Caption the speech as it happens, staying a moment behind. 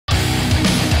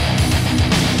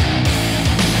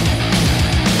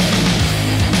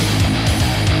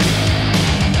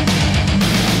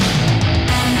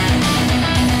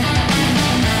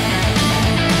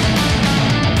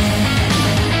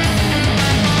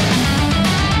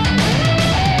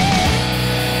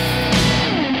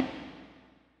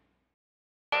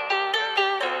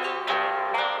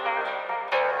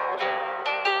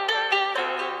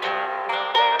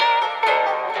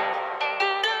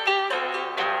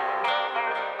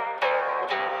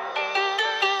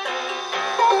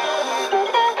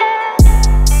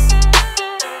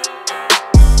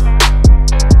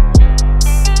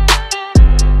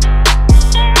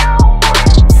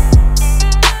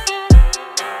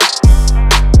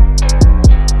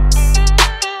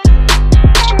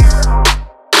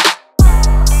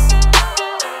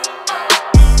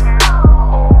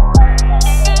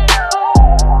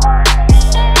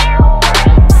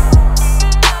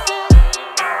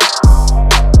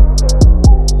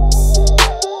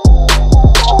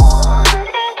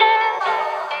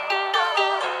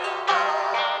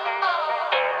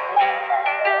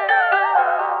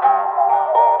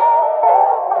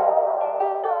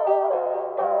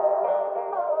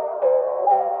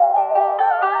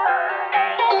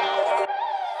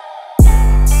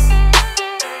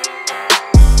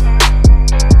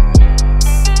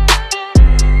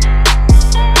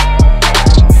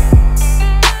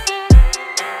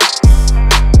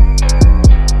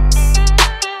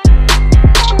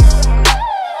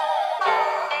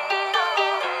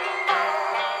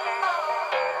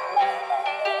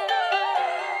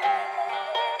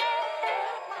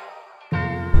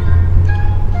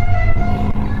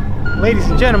Ladies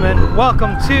and gentlemen,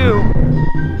 welcome to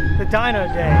the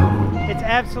Dyno Day. It's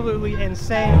absolutely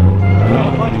insane. We've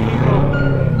got a bunch of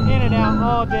people in and out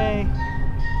all day.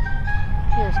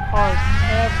 There's cars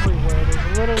everywhere.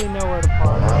 There's literally nowhere to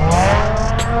park.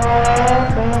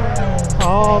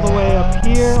 All the way up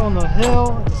here on the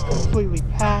hill, it's completely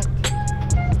packed.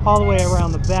 All the way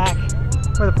around the back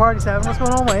where the party's happening. What's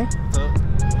going on, Wayne?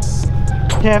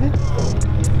 Kevin?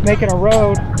 Making a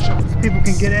road so people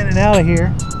can get in and out of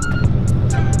here.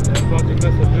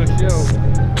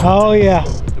 Oh yeah.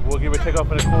 We'll give it a take off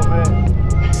in a cool van.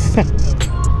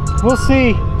 We'll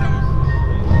see.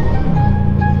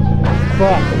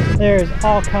 But there's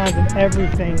all kinds of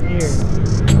everything here.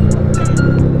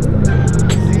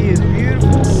 The sea is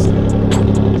beautiful.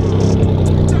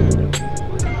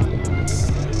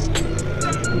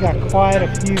 We got quite a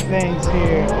few things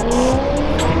here.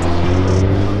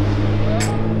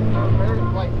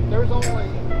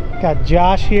 Got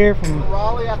Josh here from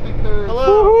Raleigh. I think there's.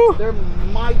 Hello. There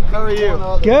might be. How are you?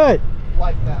 Good.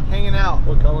 Like that. Hanging out.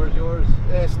 What color is yours?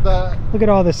 It's the. Look at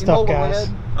all this stuff, guys.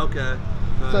 Red. Okay.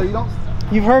 So you don't.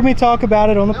 You've heard me talk about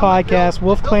it on the podcast,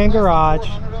 Wolf Clan Garage.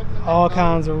 All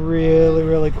kinds of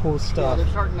really cool Yeah, stuff. they're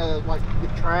starting to like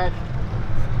get trashed.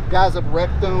 Guys have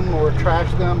wrecked them or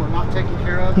trashed them or not taken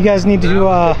care of. You guys need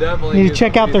to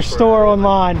check out their store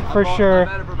online for sure.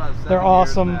 They're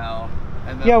awesome.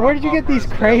 Yeah, where did you get these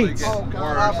crates? Oh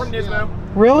God, From Nismo.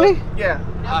 Really? Yeah.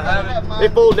 They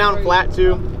fold down flat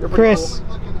too. They're pretty Chris,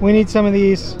 we need some of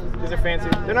these. cool. These are fancy.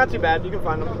 They're not too bad. You can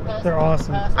find them. They're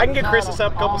awesome. I can get Chris to set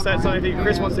up a couple sets. So if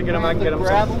Chris wants to get them, I can get them.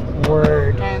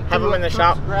 Word. Have them in the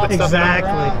shop. Put stuff in them.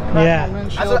 Exactly. Yeah.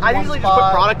 I usually just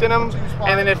put product in them,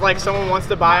 and then if like someone wants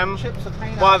to buy them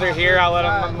while they're here, I'll let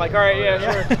them. I'm like, all right, yeah,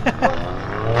 sure.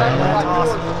 That's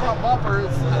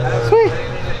awesome. Sweet.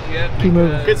 Keep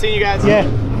moving. Good seeing you guys. Yeah.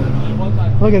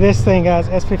 Look at this thing, guys.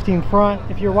 S15 front.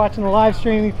 If you're watching the live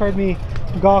stream, you've heard me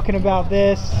gawking about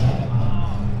this.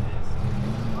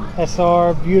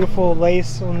 SR, beautiful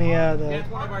lace on the. It's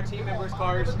one of our team members'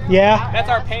 cars. Yeah. That's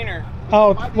our painter.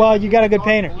 Oh, well, you got a good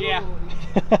painter. Yeah.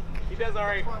 He does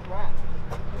alright.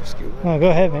 Oh, go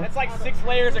ahead, man. It's like 6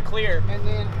 layers of clear.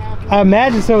 I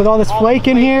imagine so with all this flake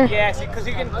in here. Yeah, because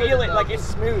you can feel it like it's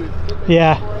smooth.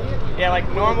 Yeah. Yeah, like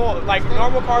normal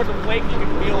cars with flake, you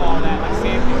can feel all that, like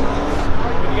sandpaper.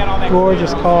 You got all that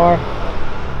Gorgeous clear. car.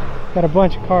 Got a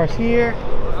bunch of cars here.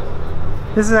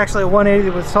 This is actually a 180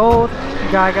 that was sold. The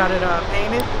guy got it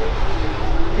painted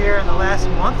here in the last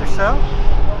month or so.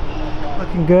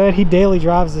 Looking good. He daily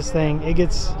drives this thing. It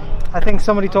gets, I think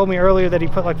somebody told me earlier that he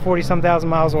put like 40-some thousand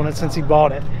miles on it since he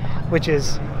bought it, which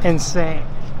is insane.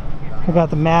 We got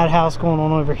the madhouse going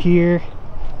on over here.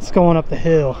 It's going up the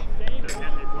hill.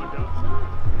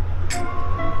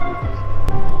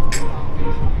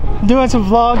 Doing some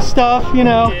vlog stuff, you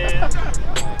know. Yeah.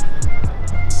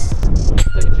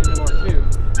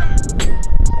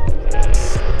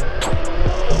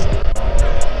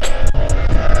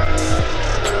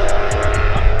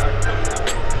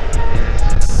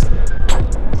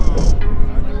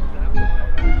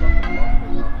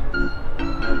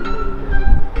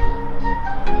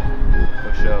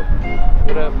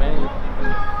 What up, man?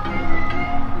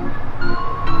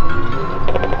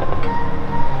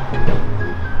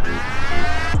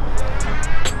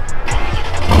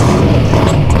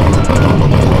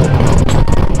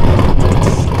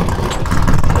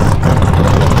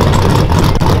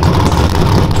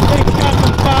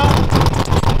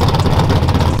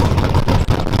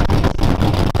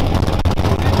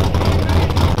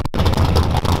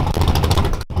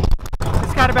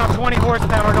 It's got about 20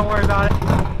 horsepower, don't worry about it.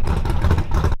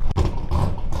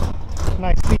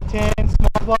 Nice C10,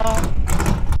 small block.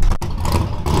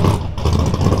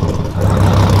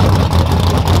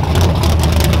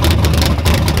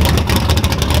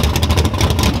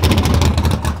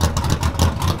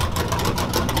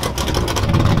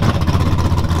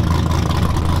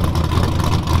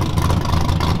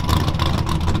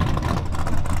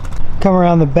 Come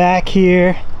around the back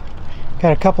here.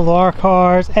 Got a couple of our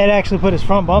cars. Ed actually put his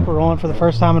front bumper on for the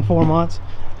first time in 4 months.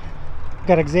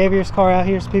 Got Xavier's car out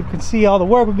here so people can see all the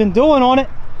work we've been doing on it.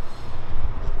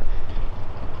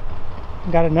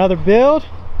 Got another build.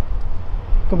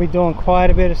 Gonna be doing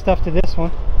quite a bit of stuff to this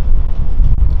one.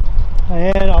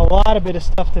 And a lot of bit of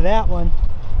stuff to that one.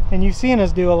 And you've seen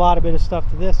us do a lot of bit of stuff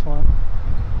to this one.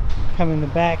 Come in the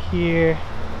back here.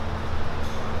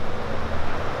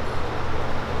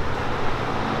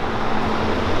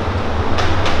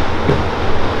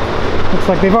 Looks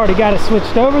like they've already got it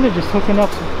switched over. They're just hooking up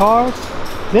some cars.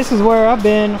 This is where I've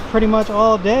been pretty much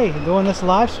all day doing this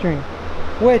live stream,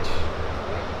 which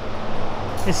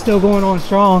is still going on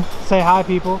strong. Say hi,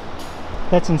 people.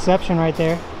 That's Inception right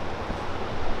there.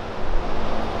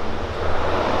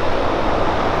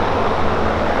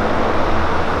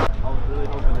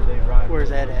 Where's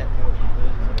that at?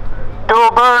 Do a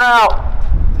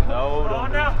burnout. No,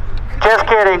 no. Just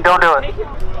kidding. Don't do it.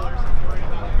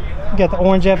 Got the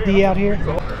orange FD out here.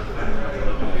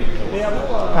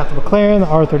 Got the McLaren, the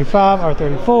R35,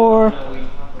 R34,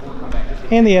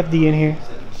 and the FD in here.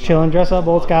 Just chilling, dress up.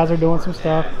 Both guys are doing some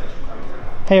stuff.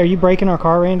 Hey, are you breaking our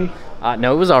car, Randy?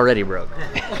 No, it was already broke.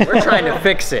 We're trying to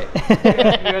fix it. You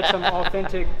had some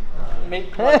authentic,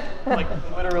 like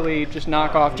literally just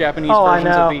knockoff Japanese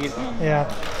versions of these. Yeah.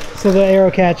 So the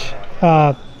arrow catch,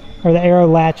 or the arrow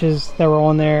latches that were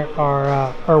on there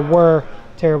are were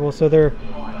terrible. So they're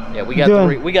we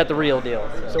got the real deal.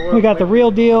 So we got the real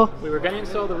deal. We were gonna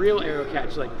install the real arrow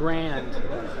catch, like brand,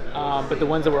 but the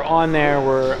ones that were on there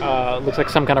were looks like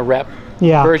some kind of rep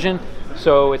version.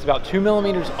 So it's about 2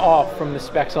 millimeters off from the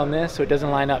specs on this, so it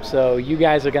doesn't line up. So you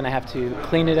guys are gonna have to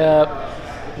clean it up,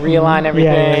 realign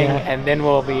everything, and then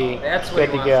we'll be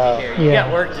good to go. You got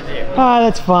work to do.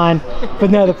 That's fine. But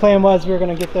no, the plan was we were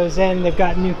gonna get those in. They've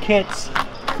got new kits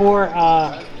for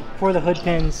the hood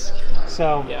pins,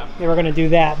 so they were gonna do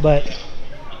that, but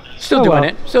Still doing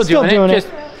it. Still doing it. Just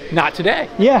not today.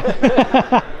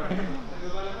 Yeah.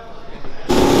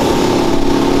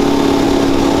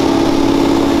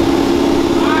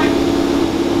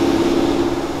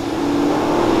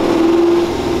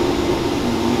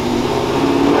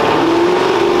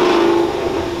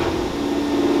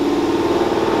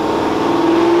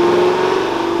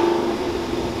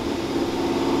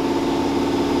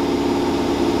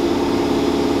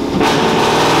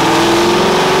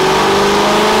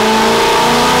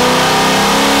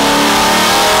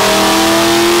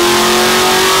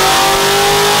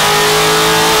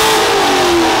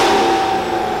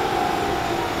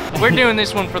 We're doing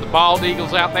this one for the bald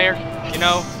eagles out there. You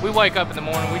know, we wake up in the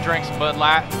morning, we drink some Bud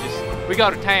Light, we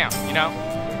go to town, you know,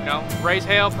 raise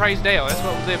hell, praise Dale. That's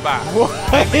what we live by. You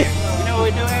know what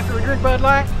we do after we drink Bud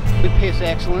Light? We piss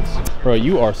excellence. Bro,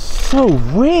 you are so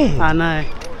red. I know.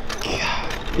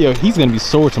 Yo, he's gonna be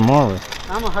sore tomorrow.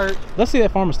 I'm a hurt. Let's see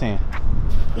that farmer's tan.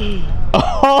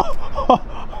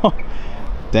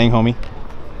 Dang, homie.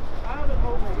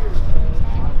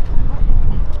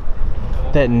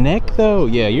 That neck though,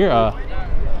 yeah, you're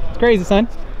it's crazy, son.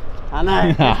 I know.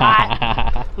 It's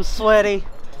hot. I'm sweaty.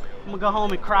 I'm gonna go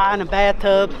home and cry in a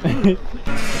bathtub.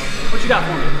 What you got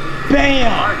for me?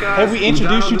 Bam! Have we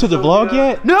introduced you to the vlog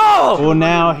yet? No! Well,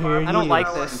 now here I don't like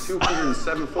this.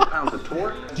 207 foot-pounds of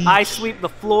torque. I sweep the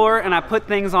floor and I put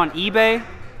things on eBay.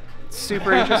 It's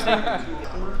super interesting.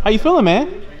 How you feeling,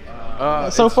 man?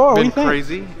 So far, what do you think?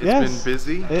 Crazy. It's been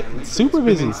busy. It's super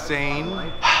busy.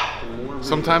 Insane.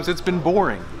 Sometimes it's been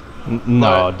boring.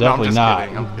 No, definitely not.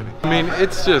 Kidding, I'm kidding. I mean,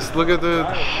 it's just, look at the...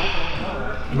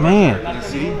 Man. You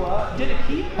see?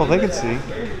 Well, they can see.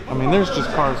 I mean, there's just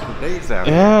cars for days out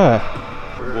here. Yeah.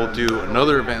 We'll do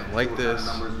another event like this,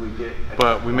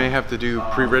 but we may have to do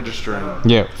pre-registering.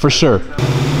 Yeah, for sure.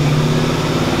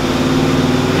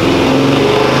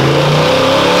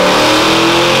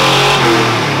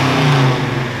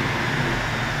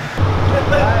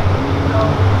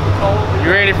 You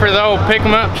ready for the old pick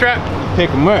 'em up truck? Pick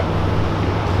 'em up.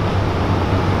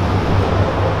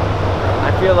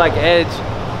 I feel like Edge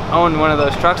owned one of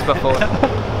those trucks before.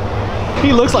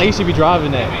 He looks like he should be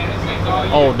driving that.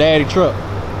 Oh, daddy truck.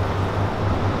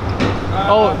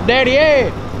 Oh, daddy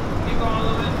Ed.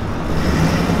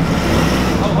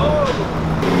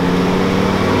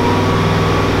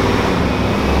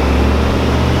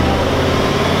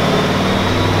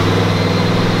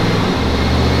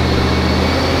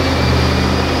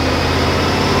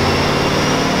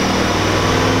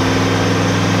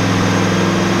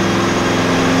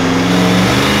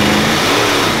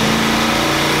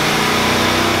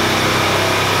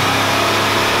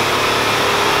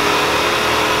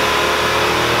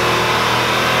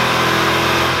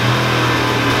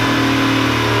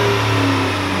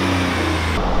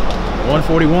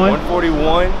 $141.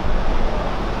 141.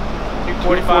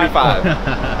 245.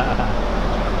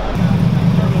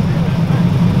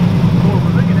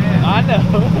 I know.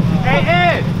 Hey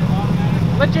Ed,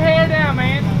 let your hair down,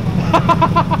 man.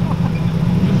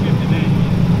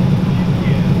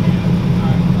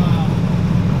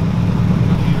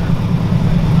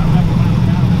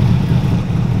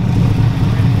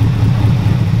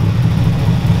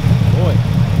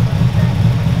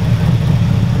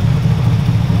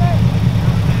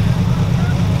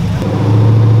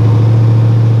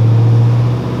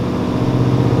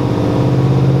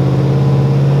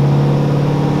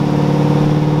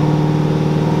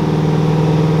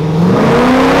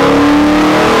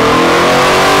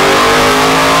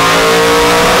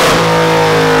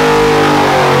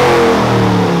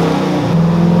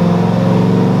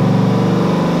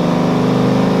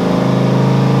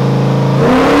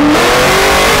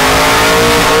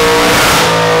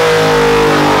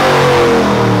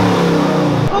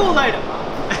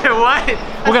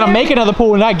 trying to make another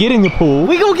pool and not getting the pool.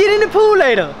 We gonna get in the pool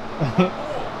later.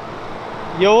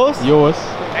 Yours? Yours.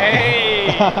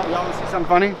 Hey! Y'all want to see something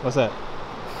funny? What's that?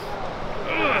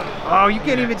 Oh, you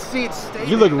can't even see it stay.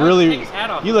 You look really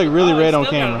red on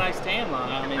camera. Got a nice tan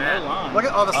line. I mean, no line. Look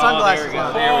at all the sunglasses. There we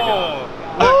go. There we go.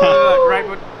 Look, right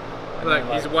with. Look,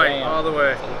 he's white all the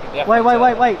way. Wait.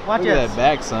 Watch Look this. at that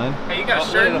back, son. Hey, you got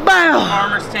a shirt? Bam!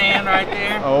 Farmer's tan right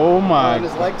there. Oh my. And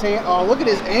his leg tan. Oh, look at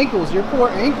his ankles. Your poor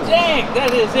ankles. Dang,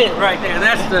 that is it right there.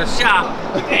 That's the shop.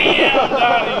 Damn,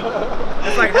 Donnie.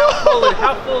 It's like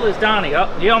how full is Donnie? Oh,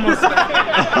 you almost.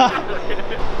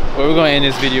 Well, we're gonna end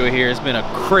this video here. It's been a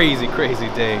crazy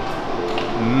day.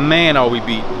 Man, are we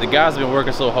beat. The guys have been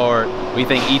working so hard. We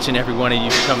thank each and every one of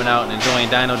you for coming out and enjoying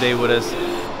Dyno Day with us.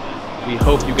 We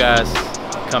hope you guys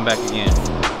come back again.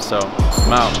 So,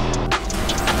 I'm out.